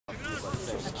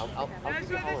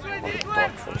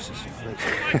Dark forces.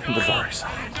 The dark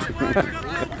side.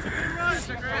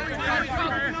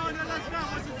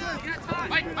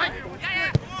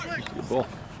 Good ball.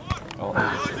 Oh,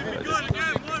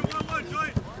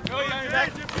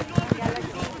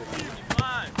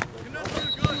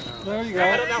 there you go.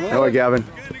 Go ahead, Gavin.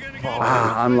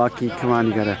 Ah, unlucky. Come on,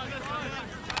 you gotta.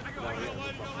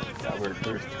 Yeah,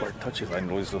 we're touchy line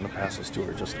noises on the passes too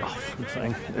are just off. I'm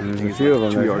saying. A few of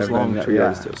them 2 yards long, 2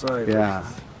 yards to the side. Yeah.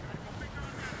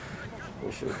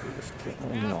 We should just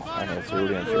no, I know it's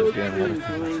early in first game and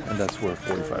everything, and that's where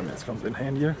 45 minutes comes in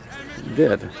handy. You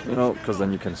did. You know, because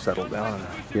then you can settle down and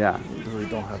Yeah. you really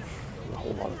don't have a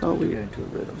whole lot of time to get into a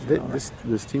rhythm.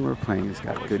 This team we're playing has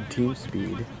got good team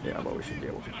speed. Yeah, but we should be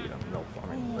able to beat them. No, I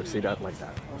mean, let's see that like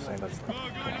that. I'm saying that's like,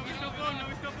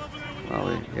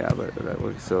 Well, yeah, but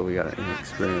so we got an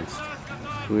inexperienced.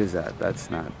 Who is that? That's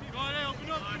not.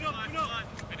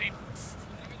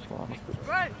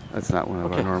 That's not one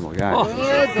of our normal guys. Oh.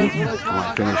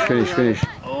 Come on, finish.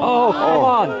 Oh, come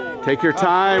on. Take your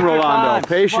time, Rolando.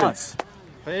 Patience.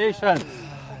 Patience.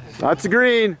 Lots of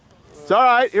green. It's all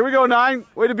right. Here we go, 9.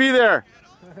 Way to be there.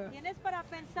 Tienes para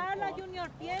pensarla, Junior.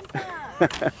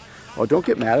 Piensa. Oh, don't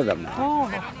get mad at them now. No,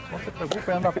 no te preocupes,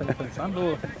 anda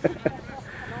pensando.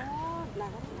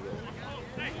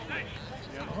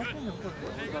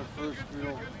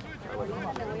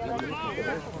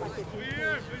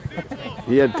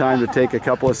 He had time to take a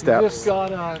couple of You steps. just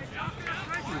gotta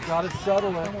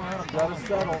settle it. You gotta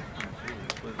settle.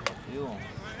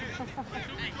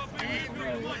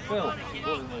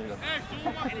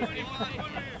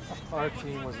 Our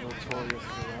team was notorious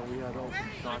for that. We had open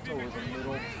shots over the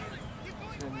middle,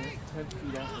 10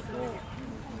 feet off the goal.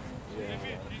 Yeah,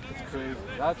 it's crazy.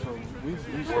 That's what we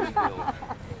should feel.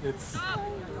 It's, I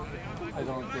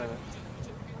don't get it.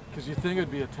 Because you think it'd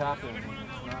be a tap in, and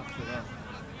it's not for them.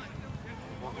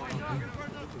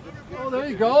 Oh, there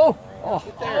you go.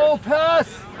 Oh, pass.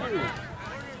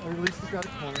 Or at least he got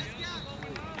it coming.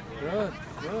 Good.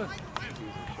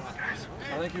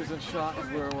 I think he was in shock is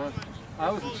where it was.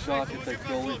 I was in shock if they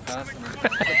goalie passed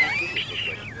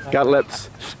him. Got lips.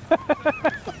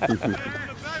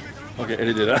 okay,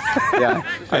 Eddie did that. Yeah,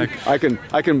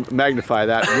 I can magnify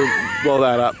that. We'll blow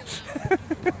that up.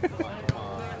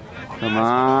 Come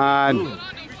on.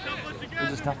 We're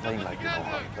just not playing like you know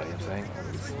how to play. I'm saying.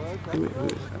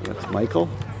 That's Michael.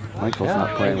 Michael's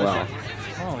not playing well.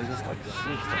 Oh, he's just like the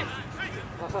sweet stuff.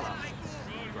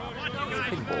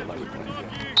 Big ball like we're playing again.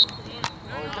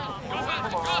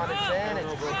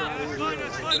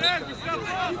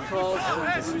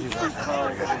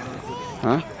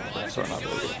 Huh? Sorry, not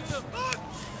really.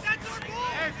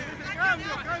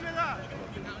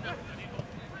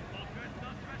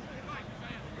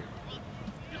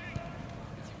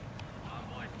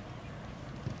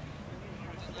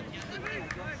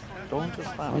 Don't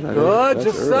just slam it. Good,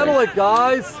 just settle it,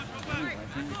 guys.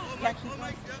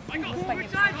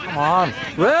 Come on.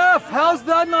 Ref, how's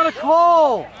that not a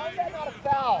call?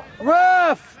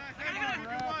 Ref!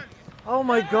 Oh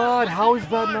my God, how is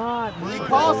that not? He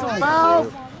calls some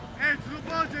fouls.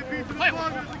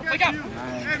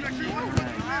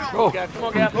 Go. Come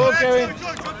on, Gap. Go, Gary.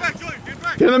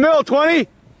 Get in the middle, 20.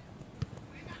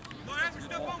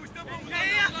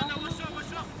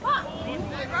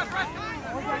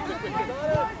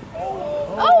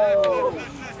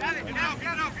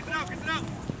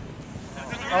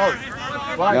 Oh,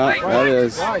 right, Yeah, that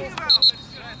is. Right.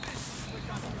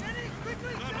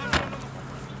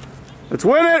 Let's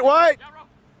win it, White.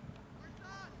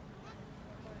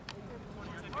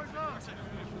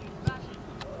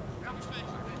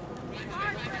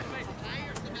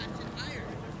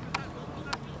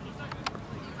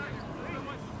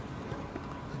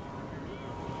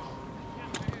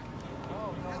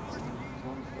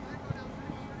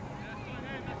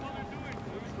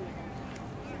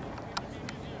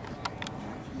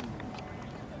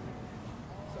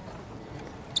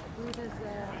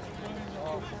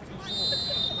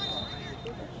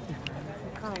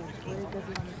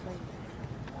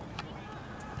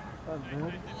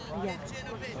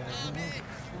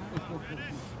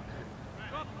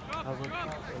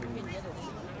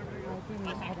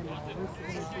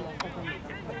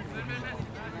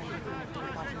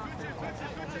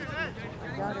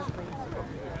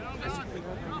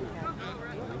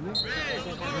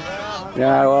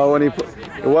 Yeah, well, when he put,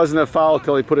 it wasn't a foul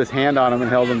till he put his hand on him and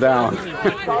held him down.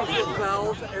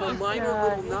 Fouls and minor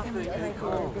little nothing.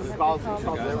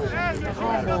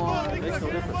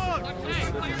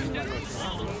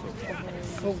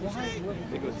 So why?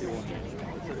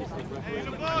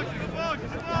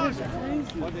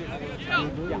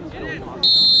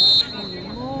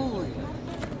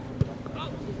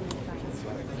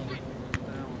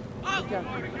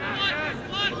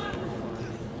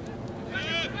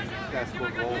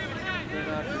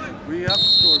 We have to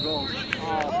score goals.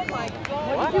 Oh my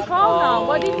God. What did you call now?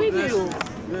 What did we do?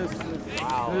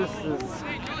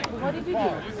 What did we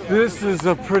do? This is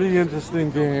a pretty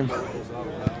interesting game.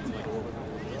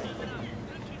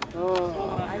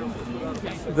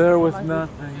 There was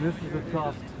nothing. This is a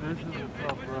tough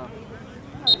rough.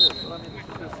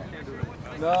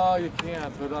 No, you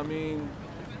can't. But I mean,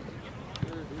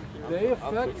 they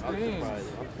affect games.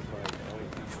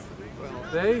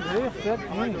 They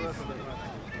affect games.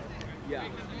 Yeah,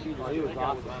 he was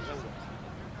awesome.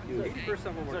 He was the first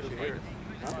time we're here.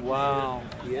 Wow.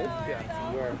 He is?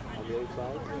 Yeah. Where? On the other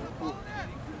side?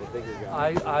 The bigger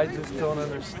guy. I just don't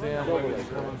understand what he's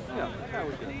doing. Yeah, that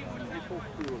was good. His whole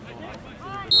crew was going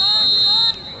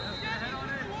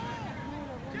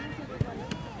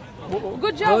on.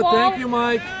 Good job, Good, Wall. thank you,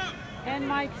 Mike. And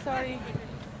Mike, sorry.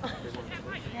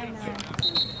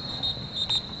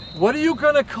 What are you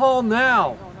gonna call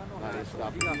now?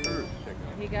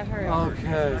 He got hurt.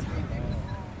 Okay.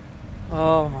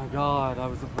 Oh my God, I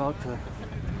was about to.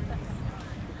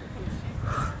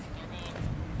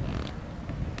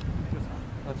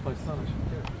 That's my son.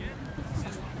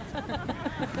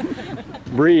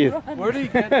 Breathe. Where did he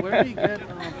get hit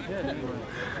anyway?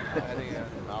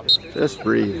 Just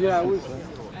breathe. Yeah, it was.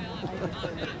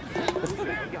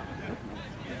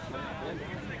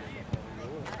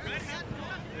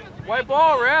 White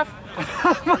ball, ref!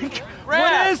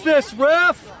 What is this,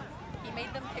 ref? He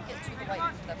made them kick it to the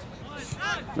white. That's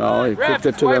what No, he kicked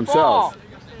it to white themselves.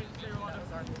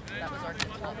 that was our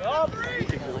kid's fault.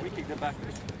 We kicked it back.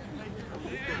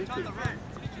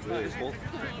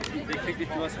 They kicked it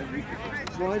to us and we kicked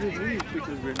it. Why did we?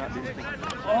 Because we're not doing anything.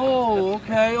 Oh,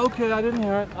 okay. I didn't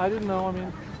hear it. I didn't know. I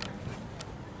mean,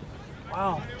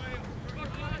 wow.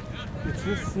 It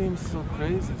just seems so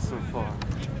crazy so far.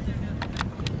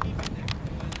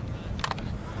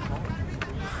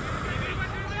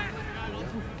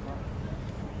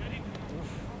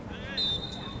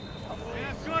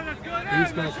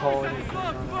 He's going to call anything.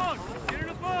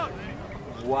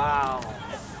 Wow.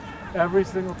 Every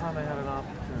single time I had an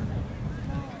opportunity.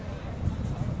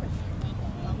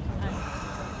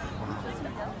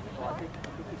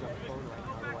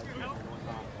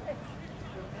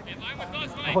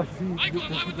 Oh, see, this is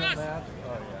that match?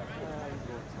 Oh,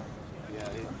 yeah.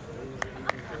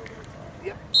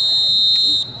 Yep.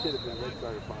 Should have been red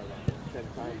carded 10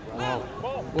 times.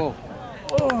 Whoa.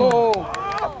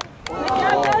 Oh!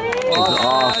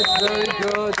 Nice, very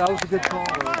good. That was a good call.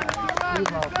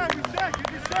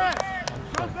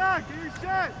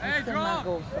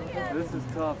 This is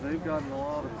tough. They've gotten a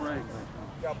lot of breaks.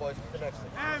 Yeah, boys. The next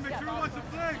thing. Hey, make sure he wants to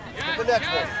flick. The next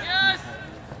one. Yes.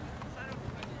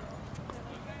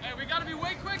 Hey, we gotta be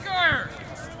way quicker.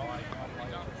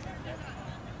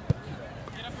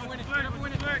 Get up and win it. Get up and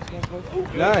win it.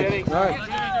 Nice, nice.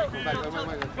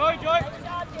 Go, Joy.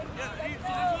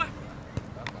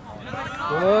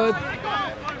 Good.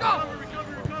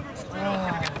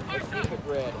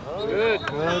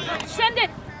 Good. Send it.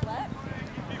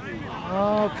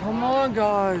 Oh, come on,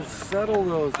 guys. Settle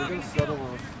those. They gotta settle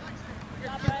those.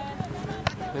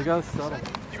 They gotta settle.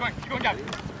 Keep going down.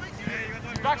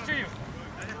 Back to you.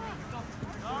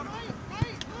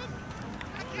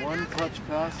 One touch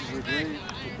passes are great,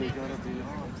 but they gotta be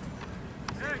on.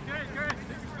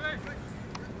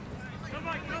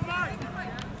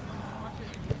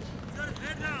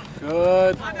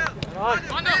 Good.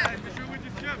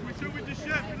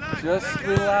 Just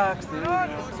relax. There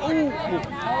you go.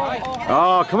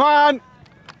 Oh, come on!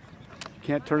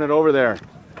 Can't turn it over there.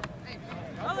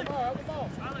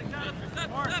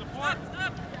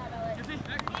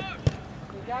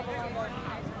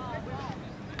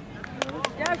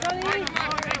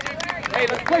 Hey,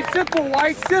 let's play simple,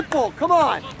 White. Simple. Come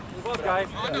on. Hey, right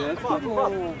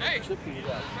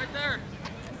there.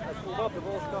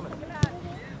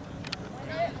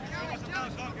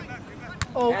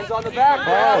 Hands on the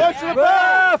back. What's your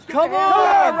ref? Come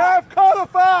on, ref! Call the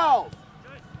foul!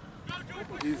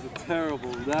 He's a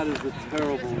terrible, that is a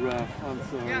terrible ref. I'm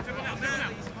sorry.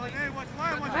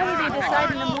 How do they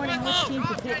decide in the morning which team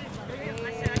to pick?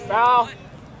 Foul.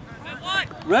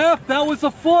 Ref, that was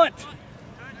a foot!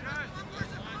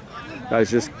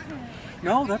 Guys, just,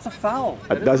 No, that's a foul.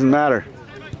 it doesn't matter.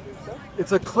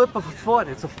 It's a clip of a foot.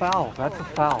 It's a foul. That's a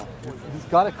foul. He's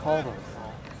got to call those.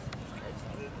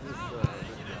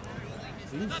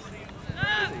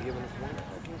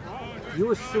 You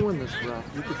were suing this ref.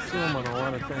 You could sue him on a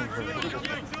lot of things.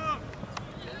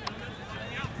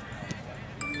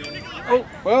 Oh,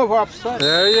 well, we're upset.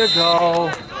 There you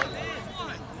go.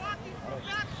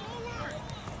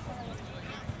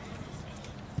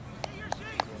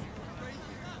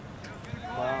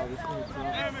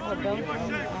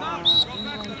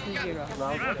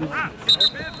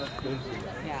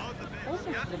 Yeah. Those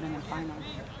should have been in finals.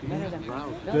 Better than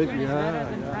Belgium Big, is better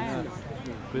than France.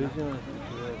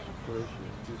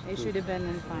 They should have been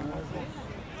in finals.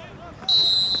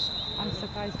 I'm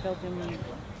surprised Belgium.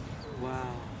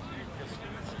 Wow.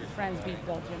 France beat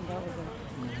Belgium.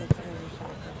 That's really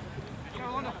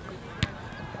shocking.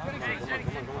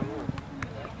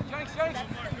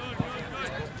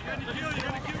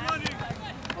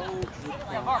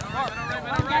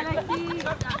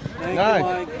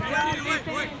 Nice.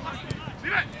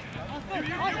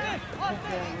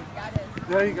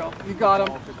 There you go. You got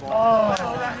him. Oh, It's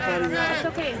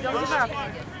okay. Don't give up.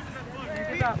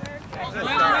 Don't give up.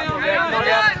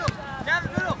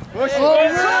 Push.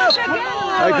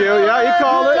 Thank you. Yeah, he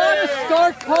called You it. gotta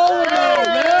start calling now,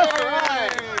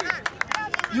 man.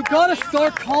 You gotta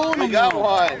start calling him. We got now.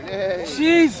 one. Yay.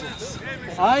 Jesus.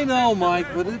 I know, Mike,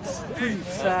 but it's pretty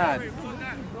sad.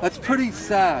 That's pretty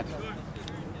sad.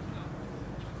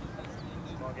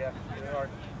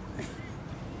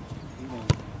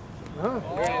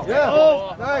 Yeah.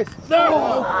 Oh, nice.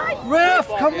 No! Ref,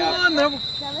 come on!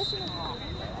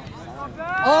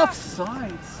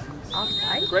 Offsides.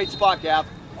 Offside? Great spot, Gav.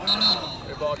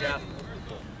 Great ball, Gav.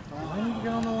 I need to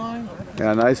get on the line.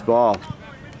 Yeah, nice ball.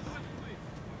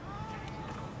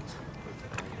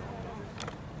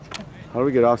 How do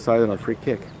we get offside on a free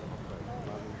kick?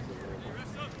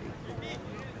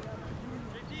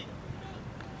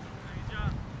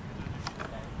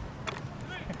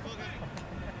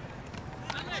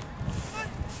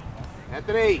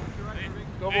 Anthony.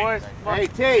 Go, boys. Hey,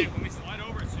 T.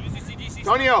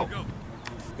 Antonio.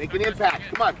 Make an impact.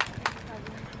 Come on.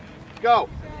 Go.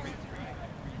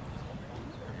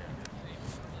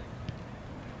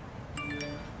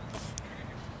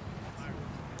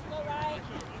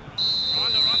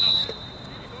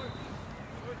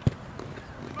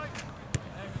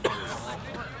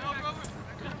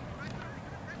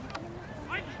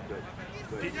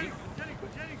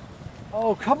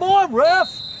 Oh, come on, ref!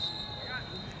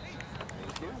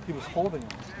 He was holding him.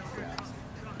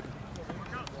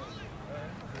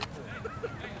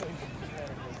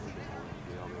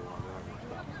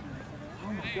 Oh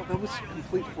my God, that was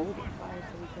complete holding. So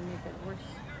we can make it worse.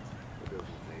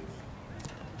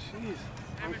 Jeez.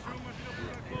 That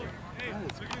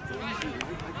is crazy.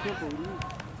 I can't believe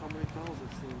how many fouls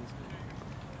I've seen this game.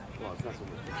 Well, it's not so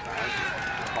much the fouls,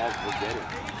 it's the calls we're getting.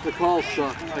 The calls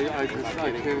suck. I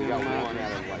can't even We got one imagine.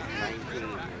 out of like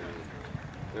 19.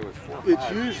 There was 4 or 5.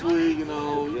 It's usually, you Hit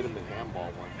know, him in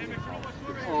handball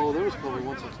once. oh, there was probably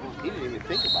once or He twice. didn't even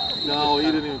think about it. No, he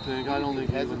didn't even think. I don't think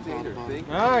he even thought Hesitate or about it. think.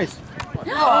 Nice.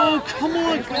 Oh, come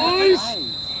on,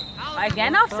 guys!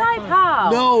 Again offside? How?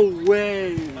 No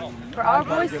way. For our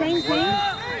boys, same thing?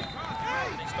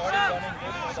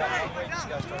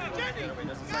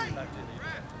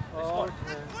 Oh,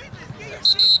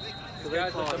 So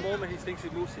guys, at the moment he thinks he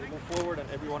moves forward, and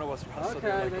every one of us runs.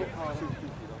 okay, they caught him.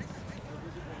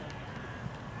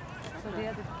 So the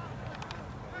other,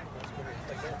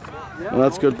 Well,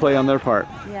 that's good play on their part.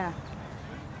 yeah.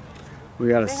 We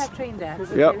gotta. They have trained that.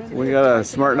 Yep, we gotta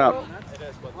smarten up.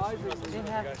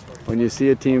 They have, When you see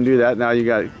a team do that, now you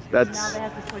got now they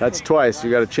have to switch that's it. twice. You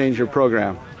got to change your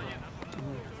program.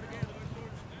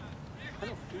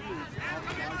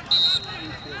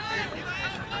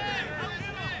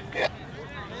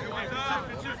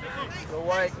 Go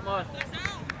White, come on.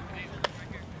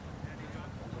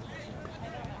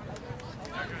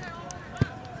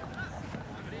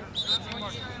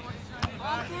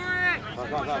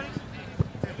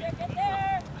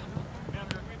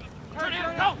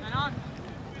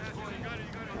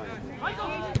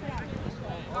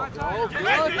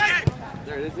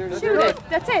 Shoot it.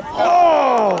 That's it.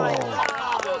 Oh!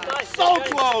 So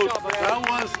close! That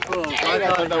was close. I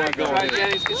thought that was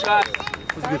going in. Good shot.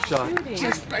 That was a good shot. Shooting.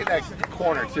 Just right next to the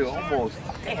corner, too. Almost.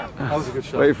 Damn. That was a good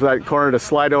shot. Wait for that corner to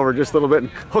slide over just a little bit and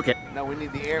hook it. No, we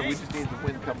need the air. We just need the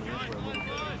wind coming in for a little bit.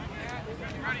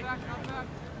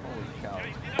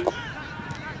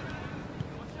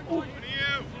 Holy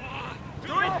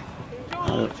cow.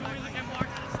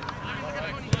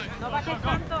 No va que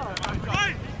corto.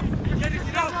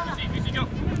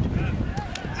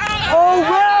 Oh,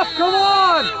 ref, come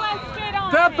on! He went straight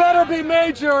on That it. better be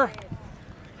major.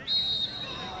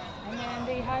 And then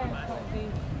they hired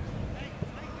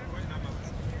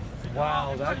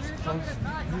Wow, that's close.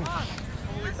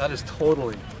 That is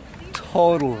totally.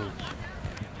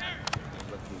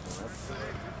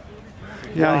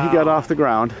 Yeah, he got off the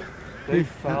ground. They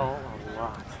fell a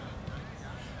lot.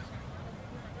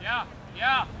 Yeah,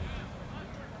 yeah.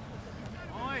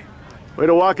 Way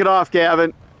to walk it off,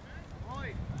 Gavin.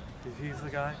 He's the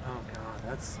guy? Oh, God,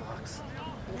 that sucks.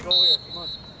 Go here. Come on.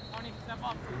 Step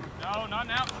up. No, not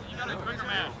now. You got a quicker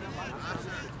man.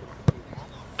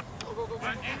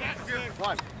 Come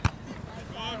on.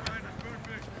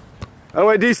 That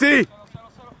way, DC.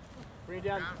 Bring it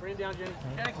down, Jenny.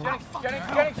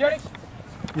 Jennings.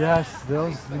 Yes,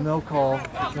 those no call.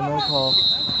 It's a no call.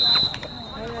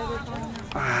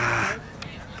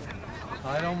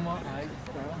 I don't blame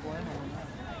him.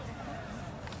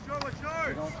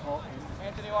 They don't call.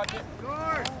 Anthony, watch it.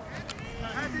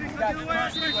 Hey,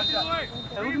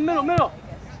 look in the middle.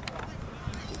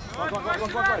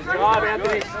 Good job,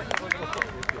 Anthony.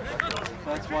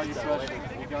 That's why you pressure.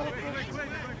 You gotta pressure.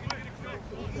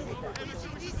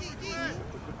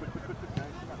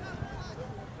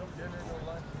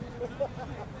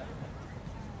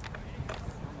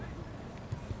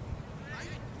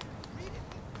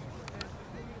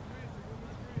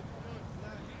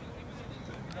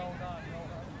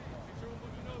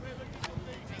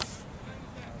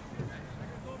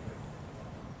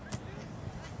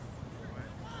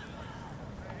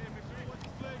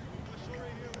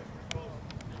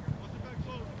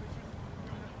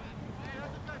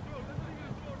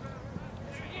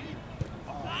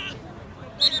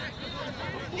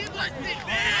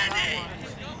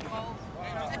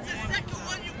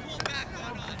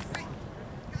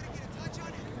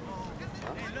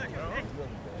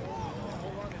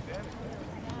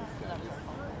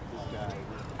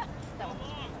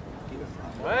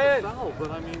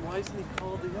 But I mean, why isn't he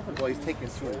called the other? Well, he's taking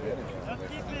two advantage of it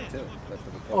too. That's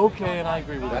what the Okay, and I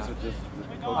agree with That's that. what just.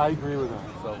 I agree with that.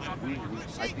 So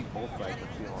I think both sides are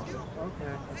feeling.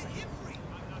 Okay.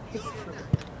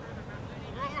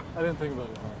 I didn't think about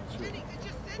it.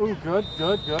 Oh, ooh, good.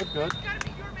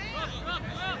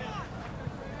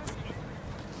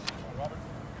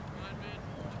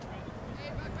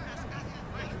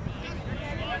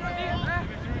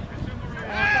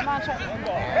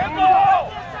 Come on,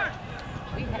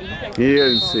 He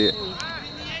didn't see it.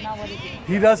 Now what is it?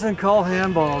 He doesn't call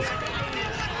handballs.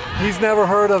 He's never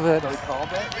heard of it. No,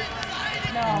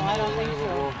 I don't think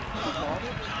so.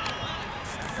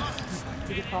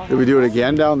 Did he call Did we do it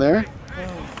again down there?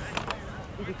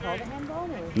 Did he call the handball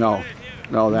or?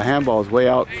 No, the handball is way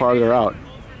out, farther out.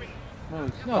 No,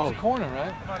 it's a corner,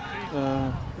 right?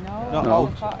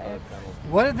 No.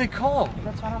 What did they call?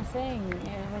 That's what I'm saying.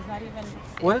 It was not even.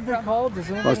 What did they call? Does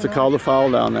anybody Must have know? called the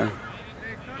foul down there.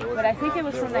 But I think it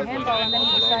was from the handball, and then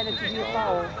he decided to do a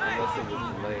foul. Unless it was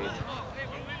delayed.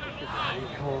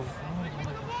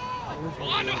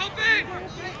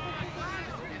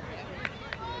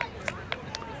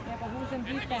 Yeah, but who's in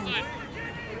defense?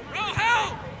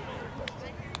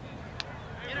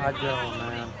 I don't,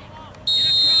 man.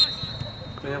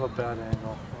 They have a bad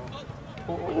angle.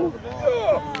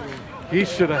 He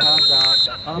should have had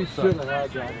that. He should have had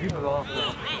that. Keep it off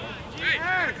now.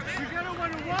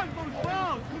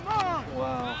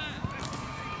 Wow.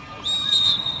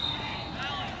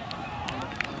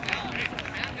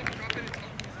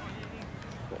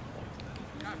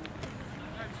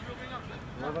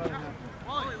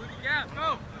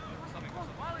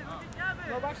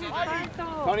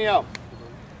 Tonio.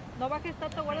 No bajes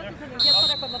tanto, guarda tus energías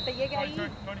para cuando te llegue ahí.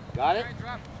 Got it?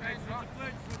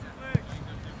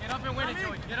 Get up and win it,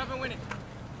 Joey. Get up and win it.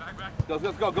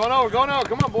 Let's go. Going over.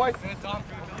 Come on, boys.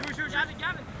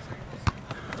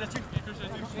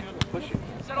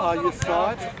 Oh, you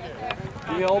saw it?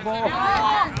 The elbow?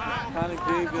 Kind of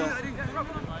gave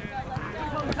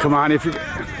Come on, if you.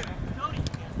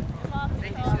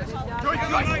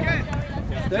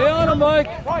 Stay on him, Mike.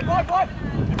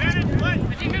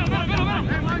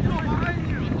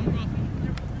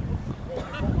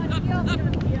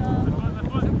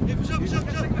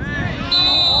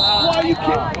 Why you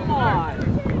kidding?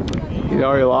 You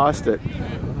already lost it.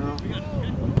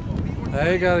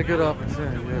 They got a good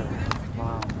opportunity here.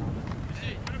 Wow.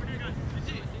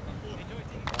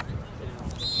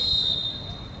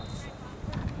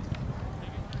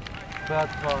 Bad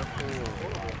clock.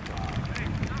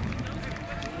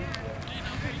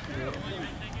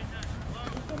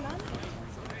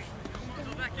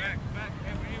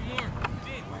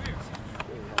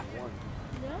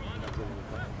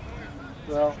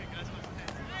 Well,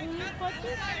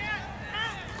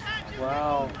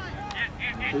 wow.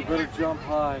 They better jump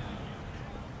high.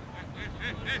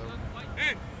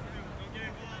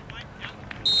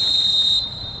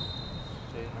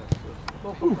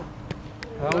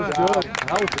 That was good.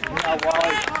 That was good.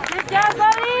 Good job,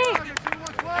 buddy!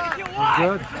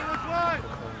 Good.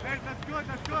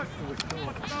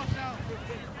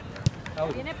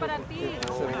 Viene para ti.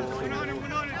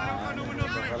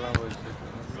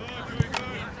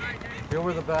 Here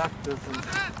were the back distance.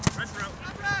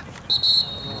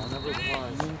 never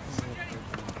applied.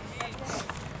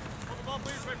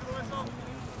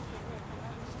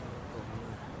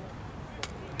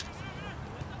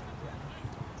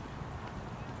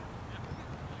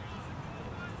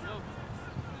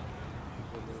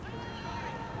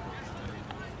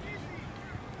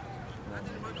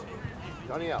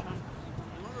 Johnny out.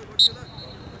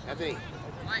 Anthony.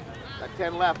 Got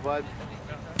 10 left, bud.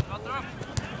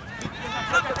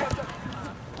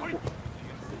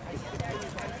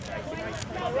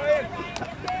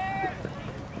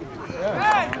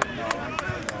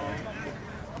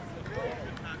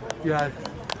 Yeah.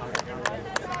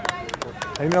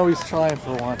 I know he's trying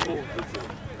for one.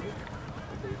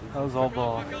 That was all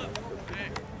ball.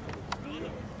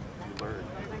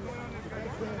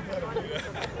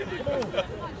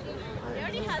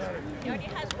 He already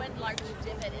has one large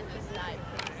divot in his side.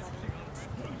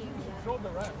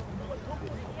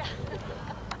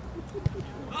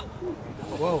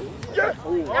 Whoa.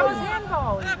 That was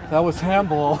handball. Even. That was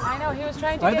handball. I know, he was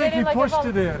trying to I get think it in he like pushed a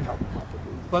it in,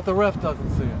 but the ref doesn't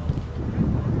see it.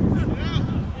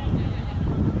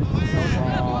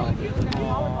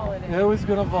 Yeah, he was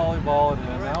gonna volleyball it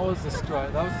in. That was the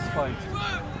strike. That was the spike.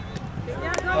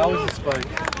 That was the spike.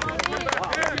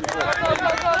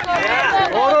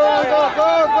 Go!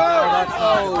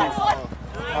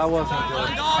 That wasn't good.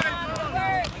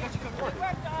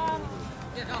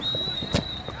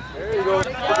 There you go.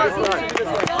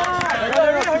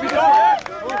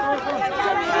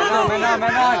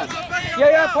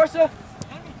 Yeah, Parsa.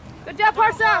 Good job,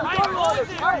 Parsa!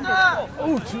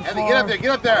 Oh, too far. Anthony, get up there,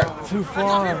 get up there. Too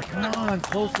far. Come on,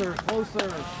 closer,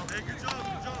 closer.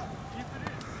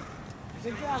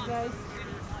 Good job, guys.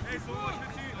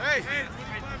 Hey,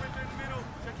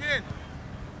 check in.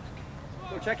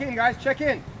 Go check in, guys. Check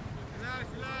in.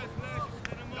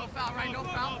 No foul, right? No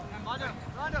foul.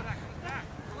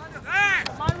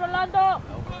 Come on, Rolando!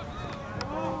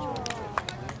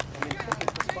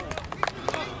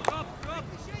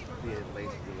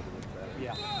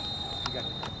 Yeah. You got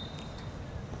it.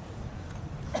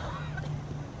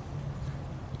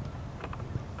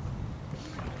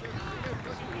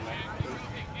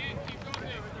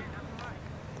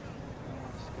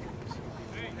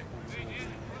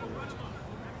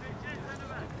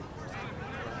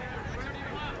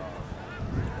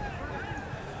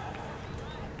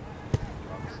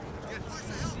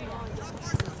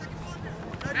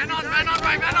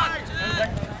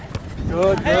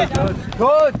 Good.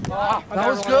 Good. That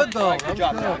was good, though. Good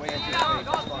job. That was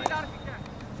good.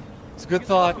 It's a good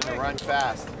thought. Run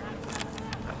fast.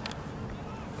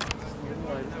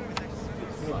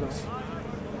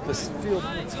 This field,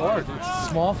 it's hard. It's a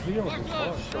small field. It's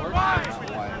hard.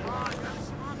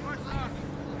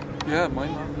 Yeah, it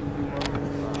might not be.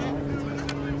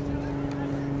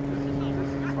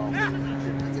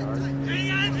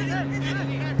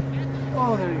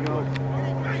 Oh, there you go.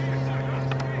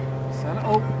 Send it.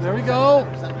 Oh, there we go.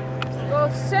 Go,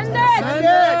 send it! Send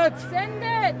it. Send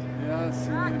it! Yes,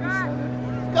 maybe send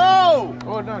it. Go!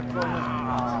 Oh, no, go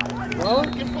ahead. Well,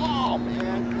 good ball,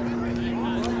 man.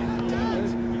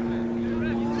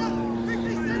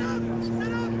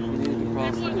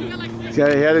 He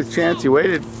had his chance. He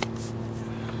waited.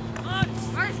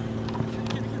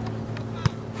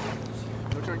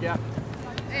 No turn gap.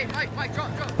 Hey, Mike, drop.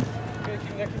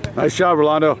 Nice job,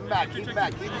 Rolando. Keep back, keep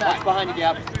back, keep Watch back. behind you,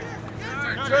 Gap.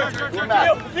 Keep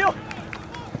back.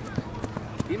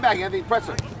 Keep back, Anthony. Press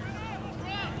her.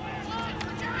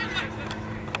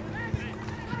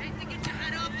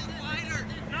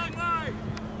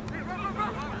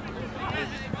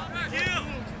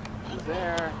 He's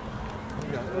there.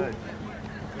 Good.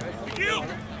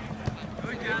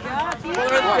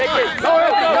 Go!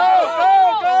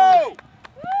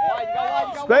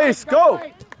 Space, go!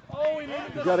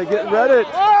 You gotta get rid of it.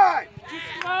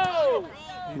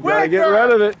 You gotta get rid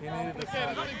of it. He needed to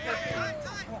send it.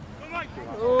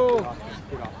 Oh.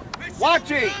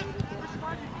 Watching.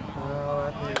 Oh,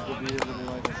 that needed to be able to be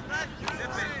like it.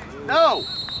 No.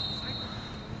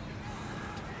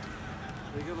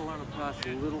 They gotta learn to pass a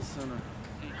little center.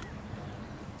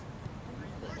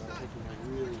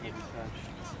 Really heavy catch.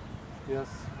 Yes.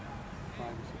 5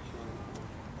 or 6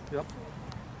 yards. Yep.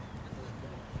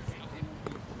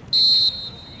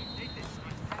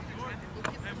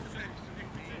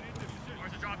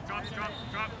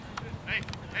 Drop. Hey,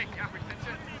 gap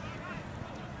retention.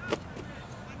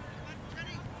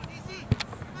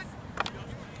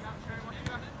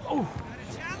 Oh.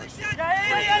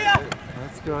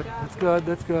 That's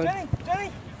good.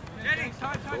 Jenny,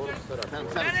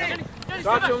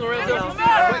 Drop you on the rail.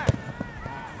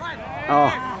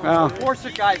 Oh, well. Force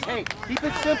it, guys. Hey, keep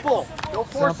it simple. Go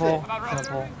force Simple, it.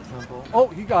 simple, simple. Oh,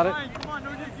 he got it. Come on, no,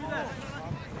 just do that.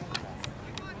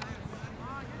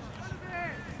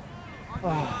 Oh,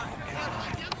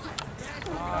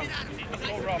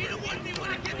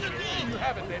 You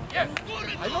have it, baby. Yes.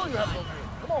 I know you have it over here.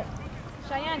 Come on.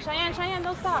 Cheyenne,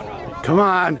 don't stop. Come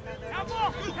on.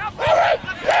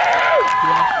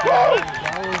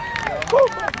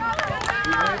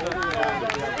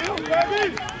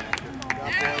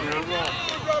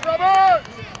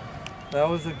 that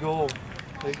was a goal.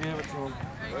 They gave it to him.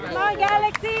 Come on,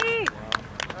 Galaxy!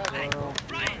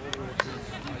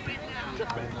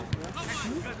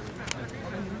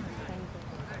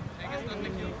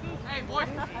 Hey, boy.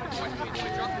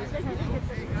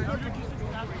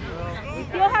 We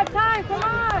still have time, come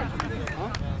on!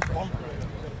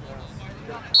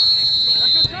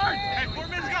 That's your turn. Hey, 4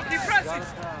 minutes ago. Keep pressing.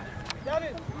 Got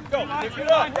it. Go. Pick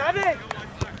it up. Got it.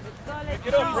 Pick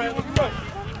it up, Brad. Let's go.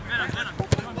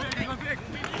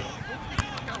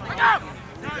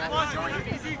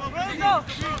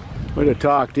 Way to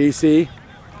talk, DC.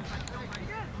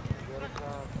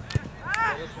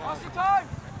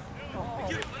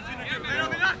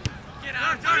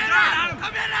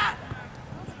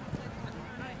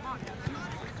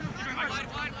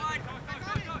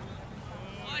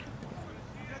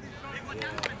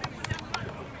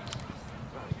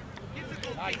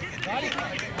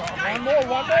 One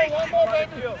more,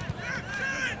 baby.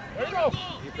 There you go.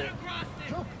 Keep it.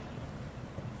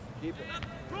 Keep it.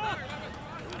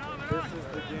 This is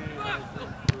the game.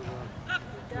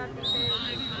 Turn, hit it.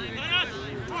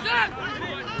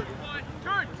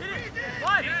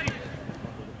 Line.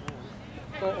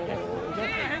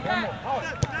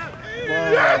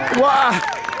 Wow.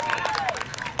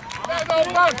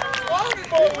 Come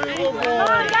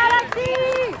on, Galaxy!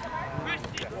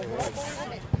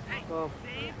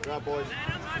 Good job, boys.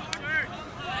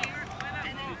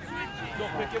 Go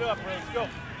pick it up, Rose. Go.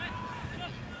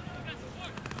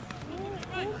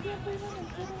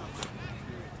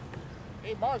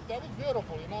 Hey, Mark, that was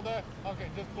beautiful. You know that? Okay,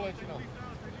 just to let you know.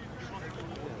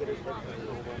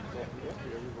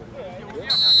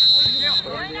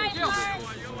 Very nice,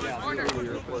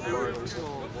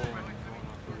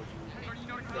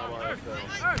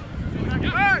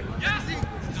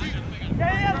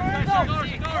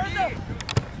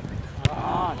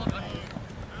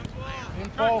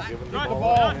 Info, get the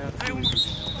ball.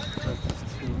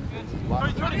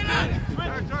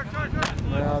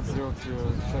 Now it's 0-2.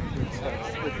 Check your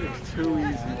text. It's two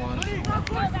easy ones.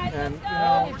 And,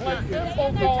 you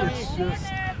know, it's just...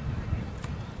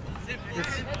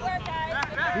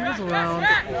 He was around.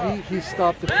 He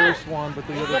stopped the first one, but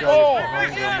the other guy was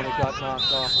behind him when it got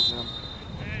knocked off of him.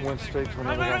 Went straight to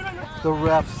another guy. The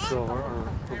refs still are...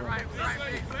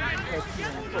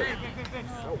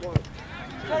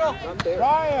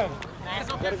 Ryan!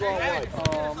 Gotta go out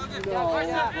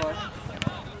wide.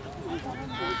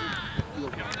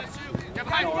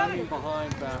 No, I mean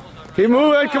behind back. Keep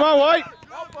moving. Come on, White.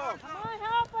 Come on,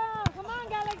 help him! Come on,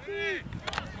 Galaxy!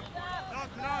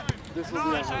 This will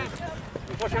be a high.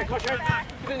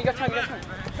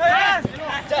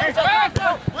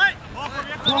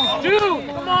 Dude,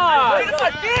 come on!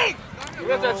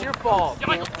 Because that's your fault. Yeah,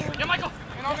 Michael. Yeah, Michael.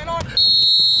 Get on.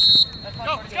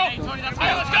 Go, let's go. Tony, that's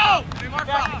right. Let's go.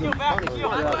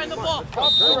 Behind the ball.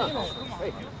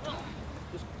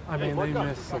 I mean, they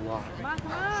miss a lot.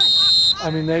 Come on! I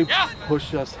mean, they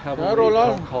push us heavily.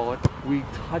 Don't call it. We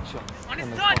touch them.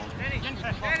 And they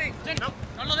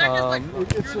call it.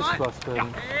 It's just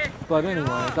frustrating. But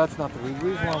anyway, that's not the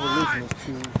reason why we're losing is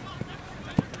too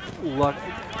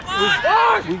lucky.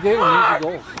 We gave them easy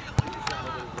goals.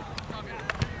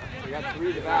 We got 3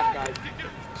 to the back, guys.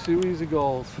 2 easy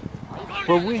goals.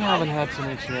 But we haven't had too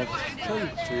many chances. To tell you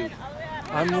the truth,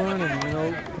 I'm learning, you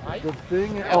know, the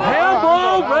thing is... Oh,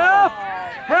 handball, ref!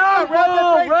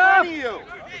 Handball, ref!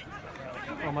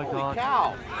 Oh my God.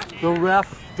 The ref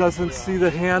doesn't see the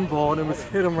handball and it was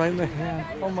hit him right in the hand.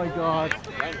 Oh my God.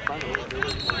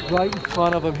 Right in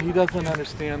front of him. He doesn't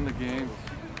understand the game.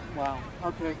 Wow.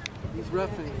 Okay. He's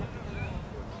reffing.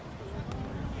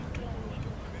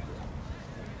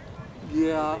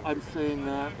 Yeah, I'm saying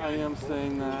that. I am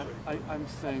saying that. I'm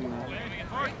saying that.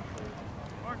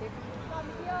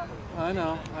 I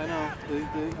know. I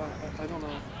don't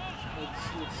know.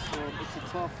 It's a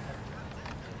tough,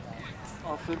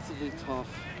 offensively tough.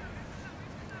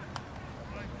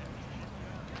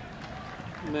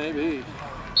 Maybe.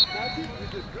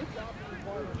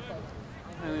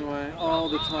 Anyway,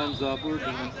 the time's up. We're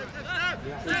done.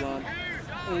 We're done.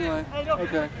 Anyway,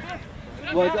 okay.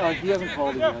 Well, he hasn't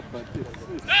called it yet, but it's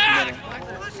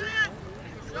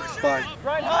Bye.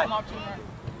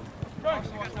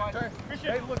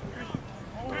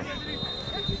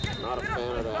 Not a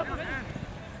fan of that.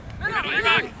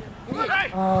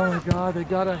 Oh my God, they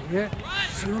got a hit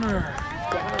sooner.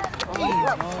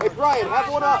 Hey, Brian,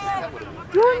 have one up.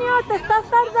 Junior, te estás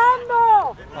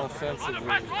tardando.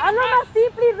 Offensively. Hazlo más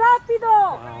simple y rápido.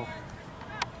 Wow.